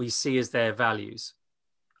to what we see as their values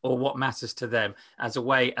or what matters to them, as a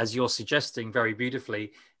way, as you're suggesting very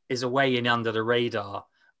beautifully, is a way in under the radar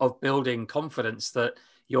of building confidence that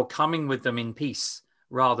you're coming with them in peace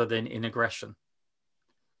rather than in aggression.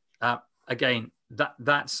 Again,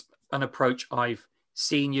 that's an approach I've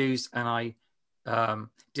seen used and I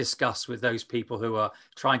discuss with those people who are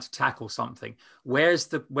trying to tackle something. Where's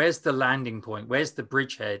the landing point? Where's the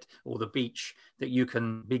bridgehead or the beach that you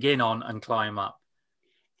can begin on and climb up?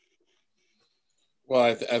 Well,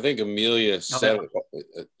 I think Amelia said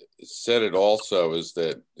it also, is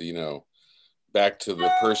that, you know, back to the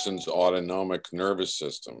person's autonomic nervous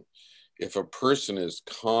system. If a person is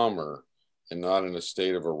calmer and not in a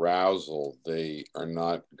state of arousal, they are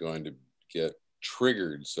not going to get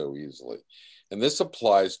triggered so easily. And this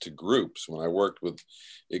applies to groups. When I worked with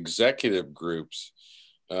executive groups,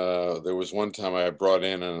 there was one time I brought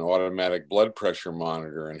in an automatic blood pressure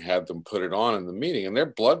monitor and had them put it on in the meeting, and their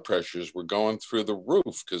blood pressures were going through the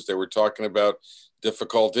roof because they were talking about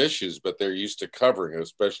difficult issues, but they're used to covering it,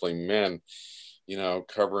 especially men, you know,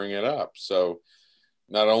 covering it up. So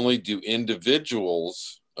not only do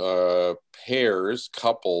individuals, pairs,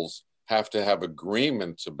 couples have to have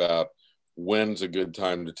agreements about when's a good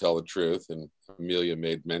time to tell the truth. And Amelia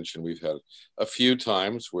made mention, we've had a few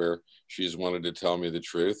times where she's wanted to tell me the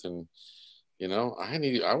truth. And, you know,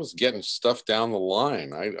 I was getting stuff down the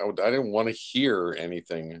line. I didn't want to hear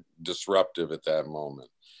anything disruptive at that moment.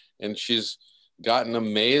 And she's gotten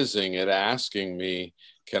amazing at asking me,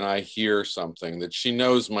 can I hear something that she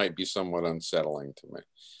knows might be somewhat unsettling to me?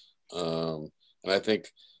 And I think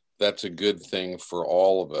that's a good thing for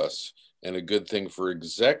all of us, and a good thing for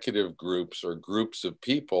executive groups or groups of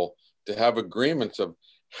people to have agreements of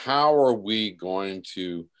how are we going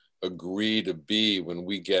to agree to be when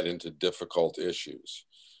we get into difficult issues.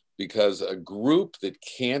 Because a group that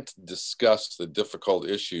can't discuss the difficult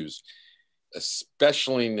issues,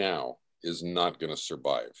 especially now, is not going to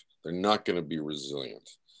survive. They're not going to be resilient.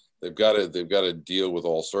 They've got to deal with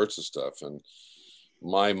all sorts of stuff. And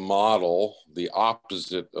my model, the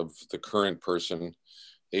opposite of the current person,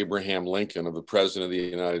 Abraham Lincoln, of the President of the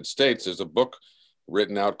United States, there's a book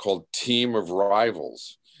written out called Team of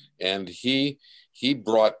Rivals. And he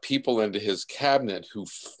brought people into his cabinet who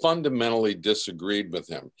fundamentally disagreed with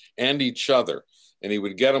him and each other. And he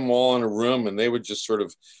would get them all in a room and they would just sort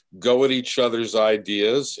of go at each other's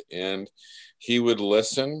ideas, and he would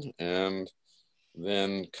listen and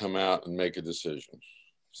then come out and make a decision.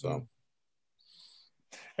 So.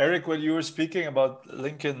 Erik, when you were speaking about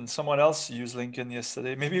Lincoln, someone else used Lincoln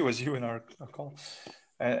yesterday. Maybe it was you in our call.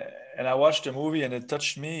 And I watched the movie and it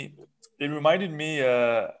touched me. It reminded me,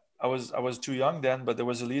 I was too young then, but there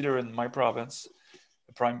was a leader in my province,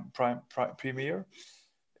 a premier.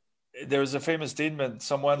 There was a famous statement,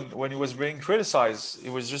 someone, when he was being criticized, he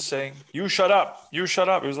was just saying, you shut up, you shut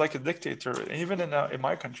up. It was like a dictator, even in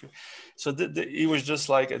my country. So he was just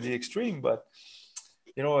like at the extreme, but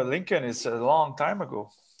you know, Lincoln is a long time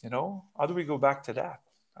ago. You know, how do we go back to that?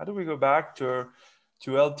 How do we go back to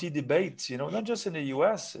LT debates? You know, not just in the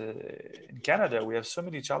U.S., in Canada, we have so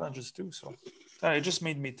many challenges too. So it just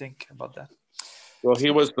made me think about that. Well,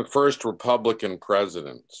 he was the first Republican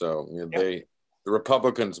president, so you know, Yeah. the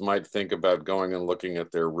Republicans might think about going and looking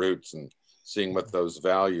at their roots and seeing what those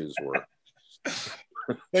values were.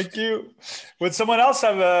 Thank you. Would someone else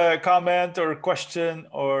have a comment or question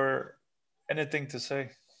or anything to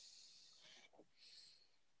say?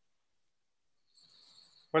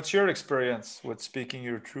 What's your experience with speaking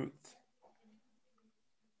your truth?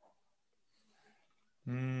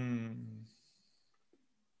 I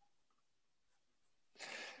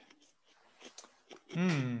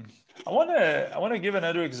want to give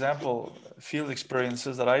another example, field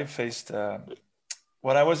experiences that I faced.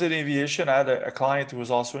 When I was in aviation, I had a client who was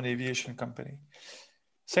also an aviation company,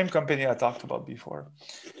 same company I talked about before.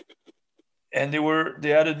 And they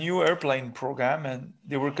had a new airplane program, and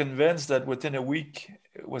they were convinced that within a week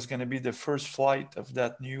it was going to be the first flight of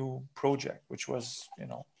that new project, which was, you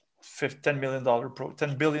know,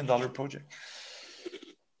 $10 billion project.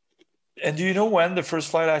 And do you know when the first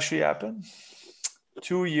flight actually happened?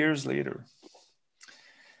 2 years later.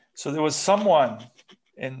 So there was someone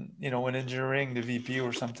in, you know, in engineering, the VP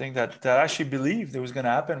or something, that actually believed it was going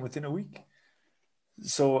to happen within a week.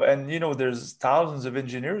 So, and you know, there's thousands of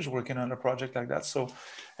engineers working on a project like that. So,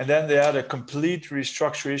 and then they had a complete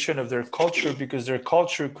restructuration of their culture because their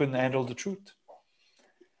culture couldn't handle the truth.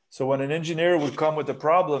 So when an engineer would come with a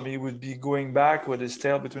problem, he would be going back with his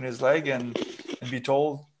tail between his leg and be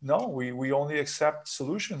told, no, we only accept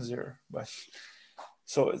solutions here. But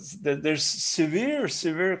so there's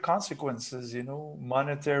severe consequences, you know,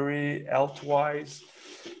 monetary, health-wise,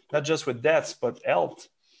 not just with deaths, but health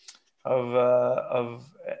of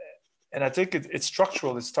and I think it's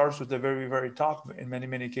structural. It starts with the very, very top in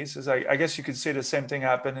many cases. I guess you could say the same thing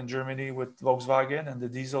happened in Germany with Volkswagen and the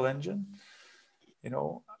diesel engine. You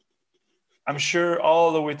know, I'm sure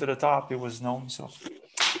all the way to the top it was known. So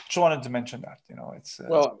just wanted to mention that. You know, it's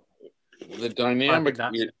well, the dynamic.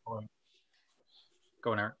 Go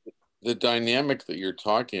on, Eric. The dynamic that you're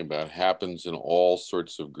talking about happens in all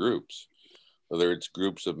sorts of groups, whether it's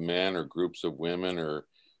groups of men or groups of women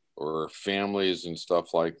or families and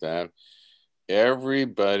stuff like that.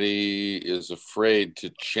 Everybody is afraid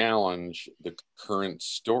to challenge the current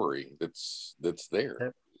story that's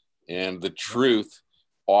there. And the truth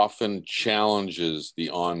often challenges the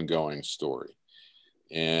ongoing story.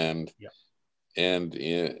 And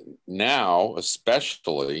now,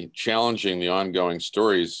 especially, challenging the ongoing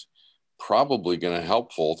stories probably going to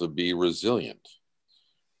helpful to be resilient,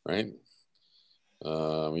 right?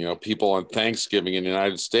 You know, people on Thanksgiving in the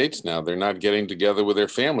United States now, they're not getting together with their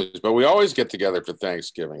families, but we always get together for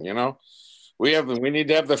Thanksgiving. You know, we need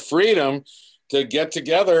to have the freedom to get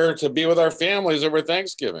together to be with our families over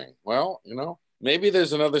Thanksgiving. Well, you know, maybe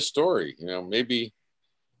there's another story. You know, maybe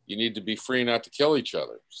you need to be free not to kill each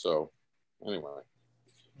other. So anyway,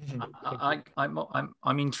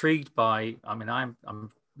 I'm intrigued by. I mean,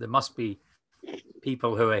 there must be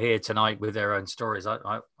people who are here tonight with their own stories.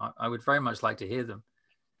 I would very much like to hear them,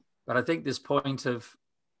 but I think this point of,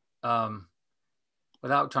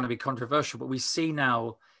 without trying to be controversial, but we see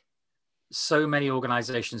now so many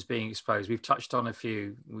organizations being exposed. We've touched on a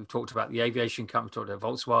few. We've talked about the aviation company, talked about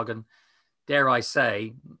Volkswagen, dare I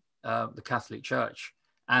say, the Catholic Church,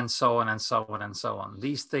 and so on and so on and so on.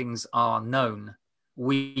 These things are known.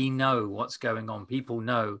 We know what's going on. People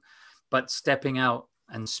know, but stepping out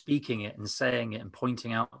and speaking it and saying it and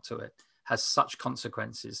pointing out to it has such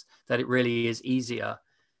consequences that it really is easier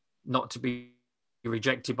not to be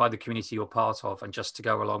rejected by the community you're part of and just to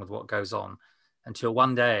go along with what goes on until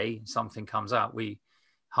one day something comes out.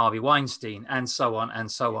 Harvey Weinstein and so on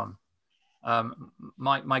and so on.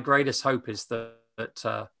 My greatest hope is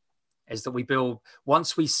that we build,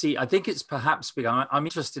 once we see, I think it's perhaps, I'm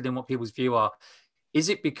interested in what people's view are. Is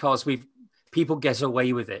it because people get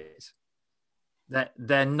away with it, that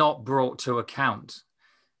they're not brought to account?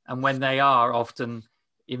 And when they are, often,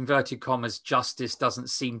 inverted commas, justice doesn't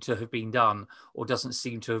seem to have been done or doesn't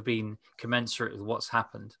seem to have been commensurate with what's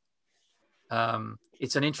happened.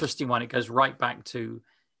 It's an interesting one. It goes right back to,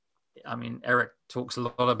 I mean, Erik talks a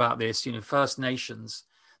lot about this, you know, First Nations,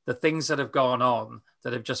 the things that have gone on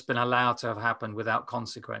that have just been allowed to have happened without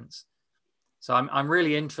consequence. So I'm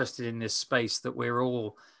really interested in this space that we're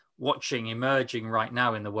all watching emerging right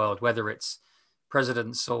now in the world, whether it's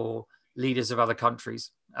presidents or leaders of other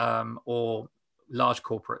countries or large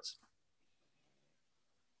corporates.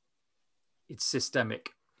 It's systemic.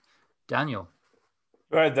 Daniel.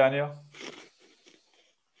 Right, Daniel.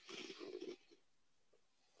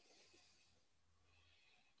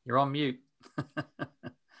 You're on mute.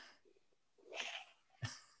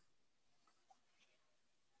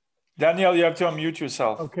 Daniel, you have to unmute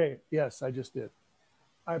yourself. Okay, yes, I just did.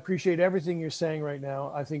 I appreciate everything you're saying right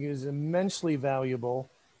now. I think it is immensely valuable.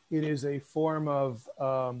 It is a form of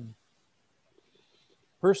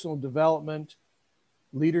personal development,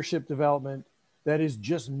 leadership development that is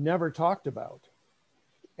just never talked about.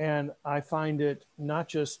 And I find it not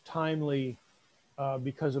just timely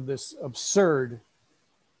because of this absurd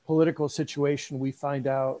political situation we find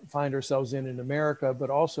ourselves in America, but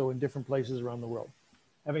also in different places around the world.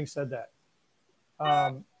 Having said that,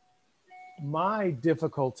 my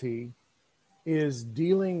difficulty is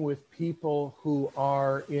dealing with people who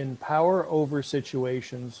are in power over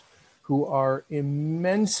situations, who are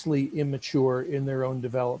immensely immature in their own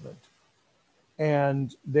development.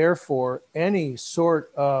 And therefore, any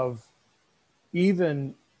sort of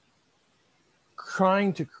even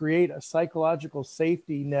trying to create a psychological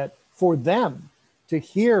safety net for them to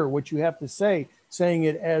hear what you have to say, saying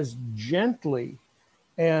it as gently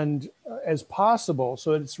and as possible,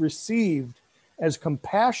 so it's received as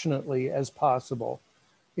compassionately as possible,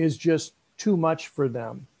 is just too much for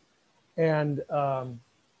them. And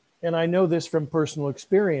I know this from personal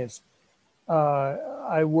experience.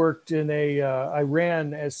 I worked in I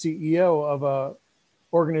ran as CEO of a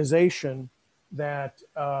organization that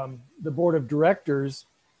the board of directors,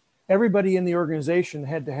 everybody in the organization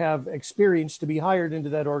had to have experience to be hired into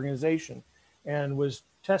that organization, and was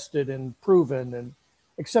tested and proven, and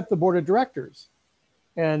except the board of directors.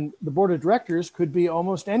 And the board of directors could be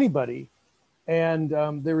almost anybody. And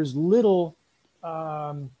there was little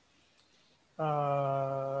vetting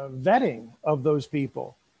of those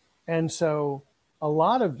people. And so a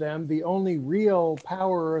lot of them, the only real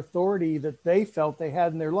power or authority that they felt they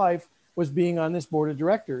had in their life was being on this board of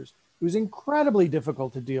directors. It was incredibly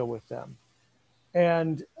difficult to deal with them.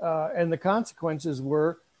 And the consequences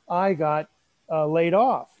were I got laid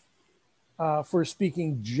off for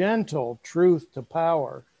speaking gentle truth to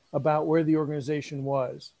power about where the organization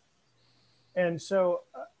was. And so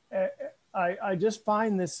I just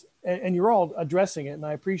find this, and you're all addressing it, and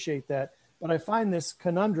I appreciate that, but I find this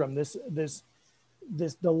conundrum, this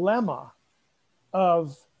dilemma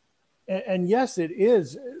of, and yes, it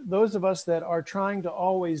is those of us that are trying to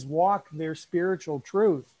always walk their spiritual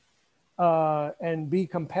truth and be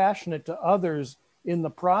compassionate to others in the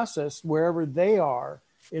process, wherever they are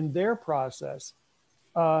in their process.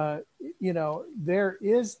 You know, there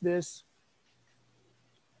is this,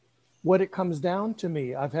 what it comes down to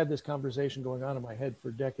me, I've had this conversation going on in my head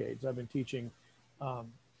for decades. I've been teaching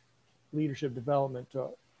leadership development to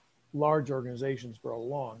large organizations for a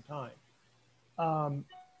long time.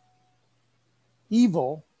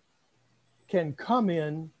 Evil can come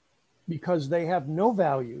in because they have no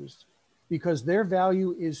values, because their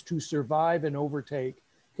value is to survive and overtake,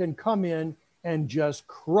 can come in and just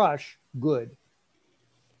crush good.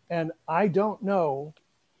 And I don't know,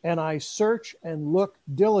 and I search and look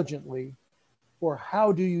diligently for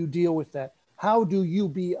how do you deal with that? How do you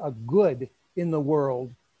be a good in the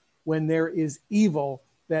world when there is evil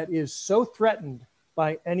that is so threatened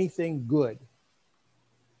by anything good?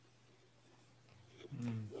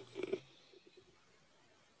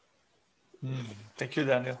 Thank you,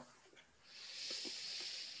 Daniel.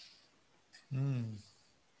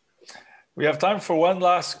 We have time for one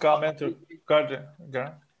last comment.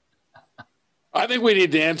 I think we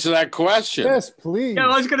need to answer that question. Yes, please. Yeah,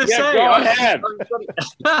 I was going to say. Go ahead.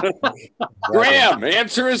 Graham,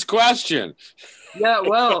 answer his question. Yeah,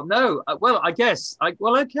 well, no, well, I guess,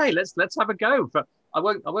 okay, let's have a go. But I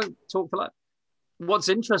won't talk for that. What's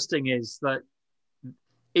interesting is that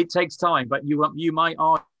it takes time, but you might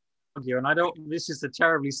argue, and I don't. This is a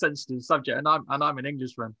terribly sensitive subject, and I'm an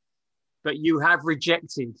Englishman, but you have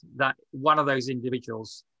rejected that one of those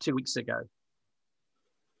individuals 2 weeks ago,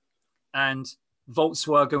 and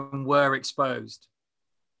Volkswagen were exposed,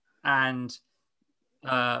 and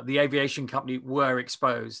the aviation company were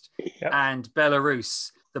exposed, and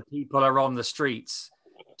Belarus, the people are on the streets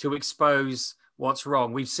to expose what's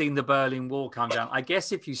wrong. We've seen the Berlin Wall come down. I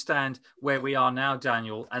guess if you stand where we are now,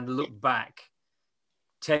 Daniel, and look back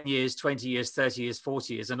 10 years, 20 years, 30 years,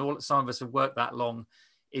 40 years, and some of us have worked that long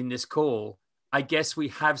in this call, I guess we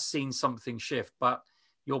have seen something shift. But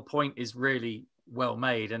your point is really well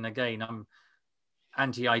made. And again, I'm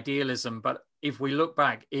anti-idealism, but if we look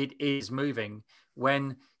back, it is moving.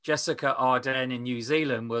 When Jessica Ardern in New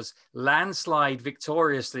Zealand was landslide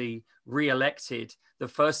victoriously re-elected, the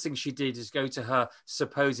first thing she did is go to her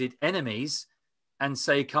supposed enemies and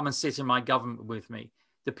say, come and sit in my government with me.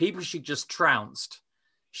 The people she just trounced,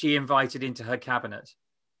 she invited into her cabinet.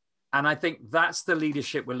 And I think that's the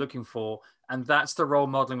leadership we're looking for, and that's the role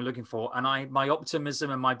modeling we're looking for. And my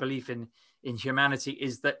optimism and my belief in humanity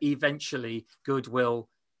is that eventually good will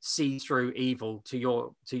see through evil, to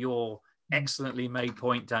your excellently made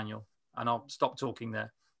point, Daniel. And I'll stop talking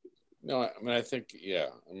there. No, I mean, I think, yeah.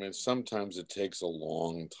 I mean, sometimes it takes a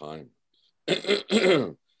long time.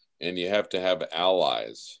 And you have to have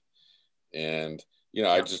allies. And, you know,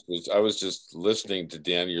 I was just listening to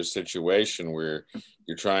Dan, your situation where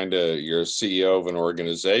you're you're a CEO of an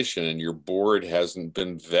organization and your board hasn't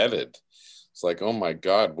been vetted. It's like, oh my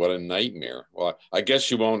God, what a nightmare. Well, I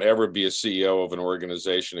guess you won't ever be a CEO of an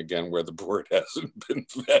organization again where the board hasn't been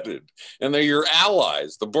vetted. And they're your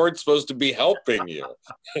allies. The board's supposed to be helping you.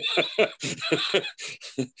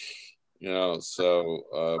 You know,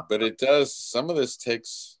 so, but it does, some of this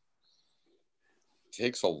takes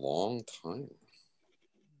a long time.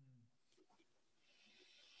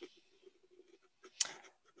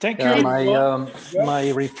 Thank you. My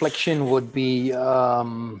reflection would be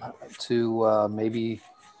to maybe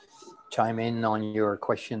chime in on your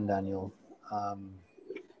question, Daniel.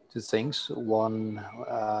 Two things. One,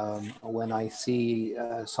 when I see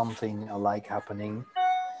something like happening,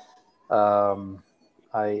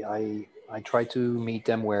 I try to meet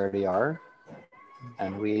them where they are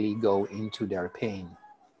and really go into their pain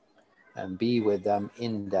and be with them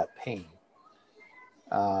in that pain.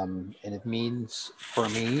 And it means for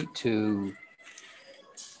me to,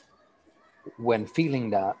 when feeling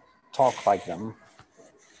that, talk like them,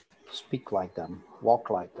 speak like them, walk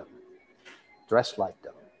like them, dress like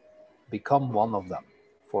them, become one of them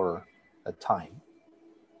for a time,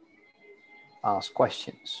 ask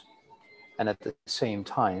questions. And at the same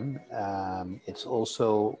time, it's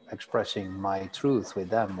also expressing my truth with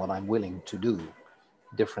them, what I'm willing to do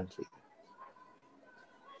differently.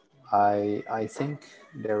 I think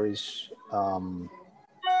there is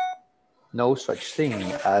no such thing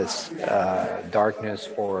as darkness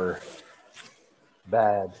or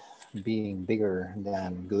bad being bigger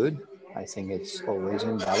than good. I think it's always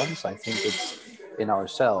in balance. I think it's in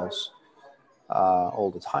ourselves all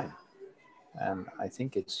the time. And I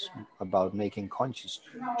think it's about making conscious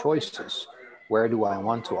choices. Where do I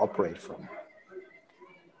want to operate from?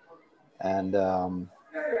 And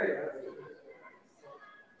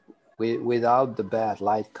without the bad,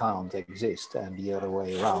 light can't exist, and the other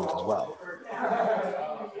way around as well.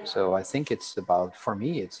 So I think it's about, for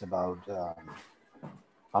me, it's about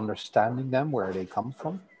understanding them, where they come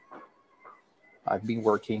from. I've been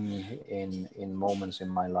working in moments in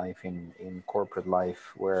my life, in corporate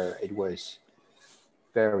life, where it was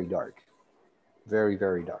very dark, very,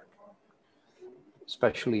 very dark,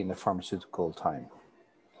 especially in the pharmaceutical time.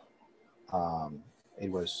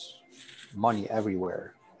 It was money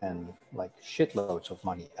everywhere, and like shitloads of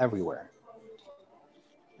money everywhere.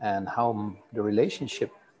 And how the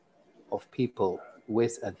relationship of people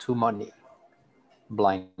with and to money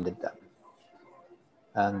blinded them.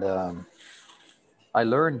 And I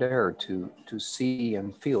learned there to see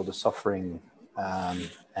and feel the suffering,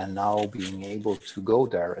 and now being able to go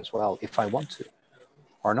there as well, if I want to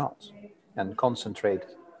or not, and concentrate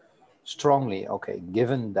strongly, okay,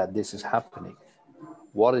 given that this is happening,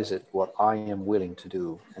 what is it what I am willing to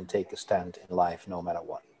do and take a stand in life no matter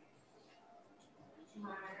what,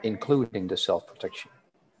 including the self-protection.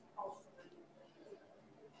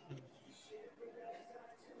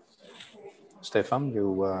 Stefan, you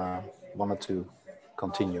wanted to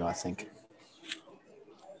continue, I think.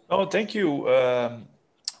 Oh, thank you. I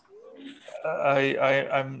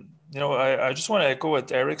just want to echo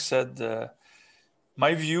what Erik said.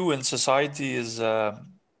 My view in society is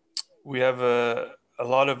we have a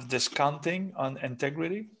lot of discounting on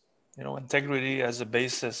integrity. You know, integrity as a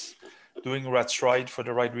basis, doing what's right for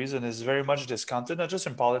the right reason is very much discounted, not just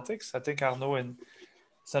in politics. I think Arno,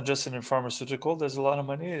 it's not just in pharmaceutical. There's a lot of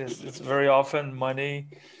money. It's very often money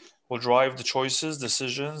will drive the choices,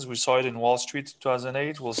 decisions. We saw it in Wall Street in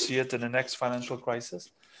 2008. We'll see it in the next financial crisis.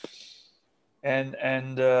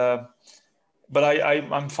 But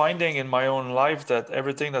I'm finding in my own life that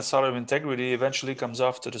everything that's out of integrity eventually comes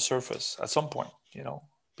off to the surface at some point. You know,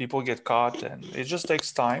 people get caught, and it just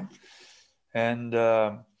takes time. And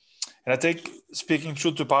I think, speaking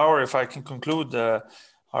truth to power, if I can conclude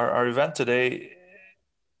our event today,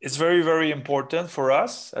 it's very, very important for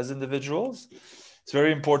us as individuals. It's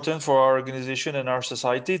very important for our organization and our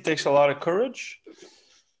society. It takes a lot of courage,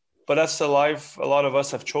 but that's the life a lot of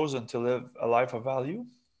us have chosen, to live a life of value.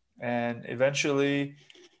 And eventually,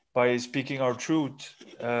 by speaking our truth,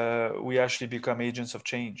 we actually become agents of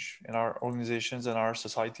change in our organizations and our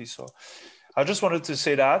society. So I just wanted to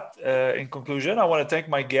say that in conclusion, I want to thank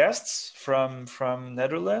my guests from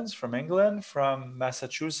Netherlands, from England, from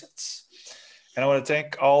Massachusetts. And I want to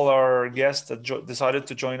thank all our guests that decided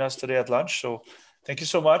to join us today at lunch. So thank you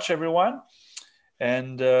so much, everyone.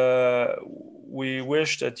 And we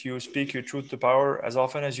wish that you speak your truth to power as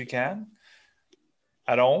often as you can,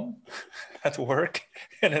 at home, at work,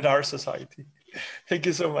 and in our society. Thank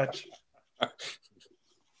you so much.